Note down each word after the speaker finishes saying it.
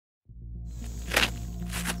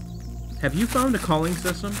Have you found a calling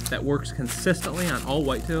system that works consistently on all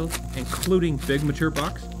whitetails, including big mature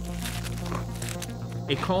bucks?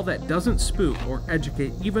 A call that doesn't spook or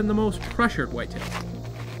educate even the most pressured whitetails.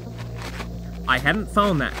 I hadn't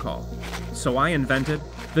found that call, so I invented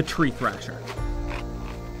the Tree Thrasher.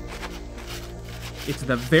 It's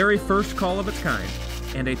the very first call of its kind,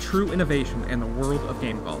 and a true innovation in the world of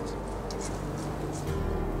game calls.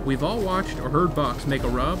 We've all watched or heard bucks make a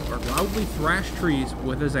rub or loudly thrash trees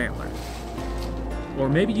with his antlers. Or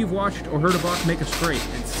maybe you've watched or heard a buck make a scrape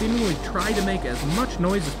and seemingly try to make as much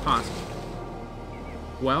noise as possible.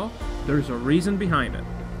 Well, there's a reason behind it.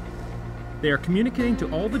 They are communicating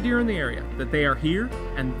to all the deer in the area that they are here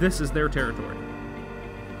and this is their territory.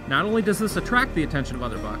 Not only does this attract the attention of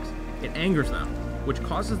other bucks, it angers them, which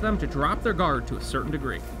causes them to drop their guard to a certain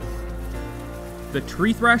degree. The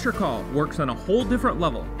Tree Thrasher call works on a whole different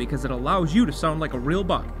level because it allows you to sound like a real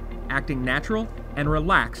buck, acting natural and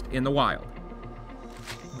relaxed in the wild.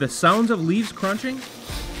 The sounds of leaves crunching,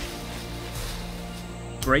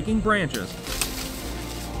 breaking branches,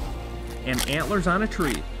 and antlers on a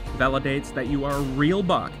tree validates that you are a real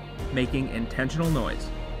buck making intentional noise.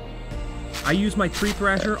 I use my Tree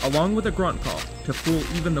Thrasher along with a grunt call to fool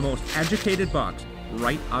even the most educated bucks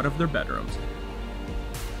right out of their bedrooms.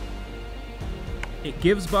 It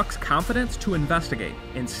gives bucks confidence to investigate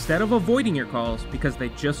instead of avoiding your calls because they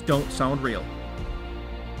just don't sound real.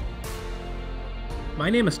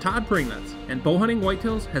 My name is Todd Pringnitz, and bow hunting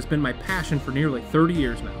whitetails has been my passion for nearly 30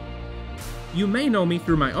 years now. You may know me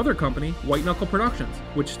through my other company, White Knuckle Productions,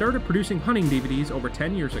 which started producing hunting DVDs over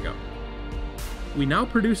 10 years ago. We now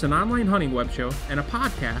produce an online hunting web show and a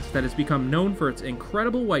podcast that has become known for its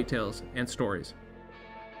incredible whitetails and stories.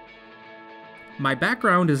 My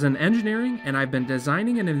background is in engineering, and I've been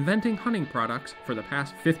designing and inventing hunting products for the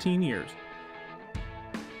past 15 years.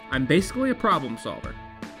 I'm basically a problem solver.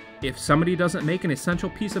 If somebody doesn't make an essential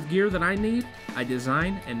piece of gear that I need, I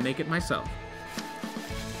design and make it myself.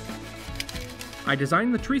 I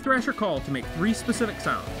designed the Tree Thrasher call to make 3 specific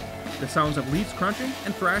sounds: the sounds of leaves crunching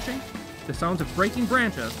and thrashing, the sounds of breaking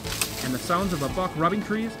branches, and the sounds of a buck rubbing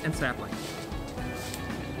trees and saplings.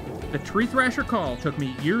 The Tree Thrasher call took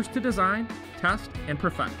me years to design, test, and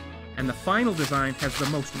perfect, and the final design has the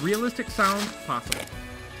most realistic sound possible.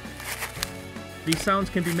 These sounds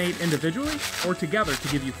can be made individually or together to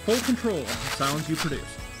give you full control of the sounds you produce.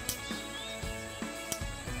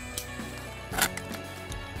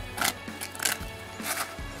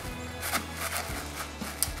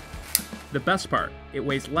 The best part, it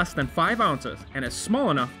weighs less than 5 ounces and is small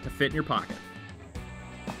enough to fit in your pocket.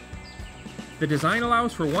 The design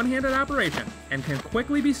allows for one-handed operation and can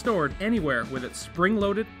quickly be stored anywhere with its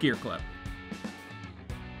spring-loaded gear clip.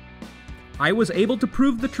 I was able to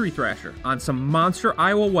prove the Tree Thrasher on some monster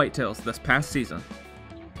Iowa whitetails this past season.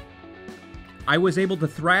 I was able to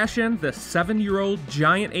thrash in this 7-year-old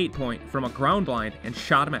giant 8-point from a ground blind and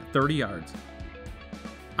shot him at 30 yards.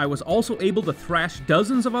 I was also able to thrash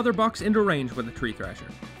dozens of other bucks into range with the Tree Thrasher,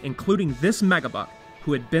 including this megabuck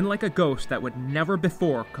who had been like a ghost that would never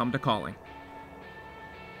before come to calling.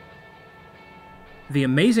 The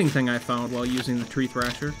amazing thing I found while using the Tree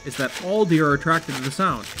Thrasher is that all deer are attracted to the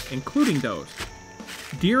sound, including does.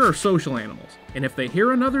 Deer are social animals, and if they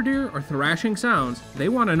hear another deer or thrashing sounds, they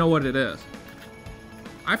want to know what it is.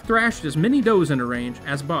 I've thrashed as many does into range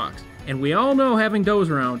as bucks, and we all know having does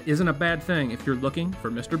around isn't a bad thing if you're looking for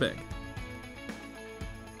Mr. Big.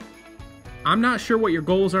 I'm not sure what your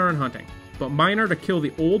goals are in hunting, but mine are to kill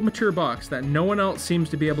the old mature bucks that no one else seems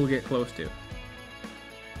to be able to get close to.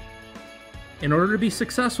 In order to be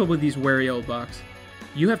successful with these wary old bucks,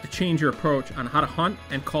 you have to change your approach on how to hunt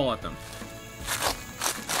and call at them.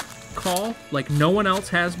 Call like no one else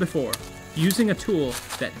has before, using a tool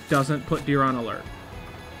that doesn't put deer on alert.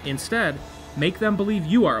 Instead, make them believe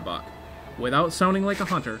you are a buck, without sounding like a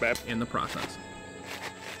hunter in the process.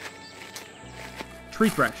 Tree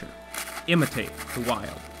Thrasher. Imitate the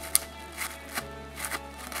wild.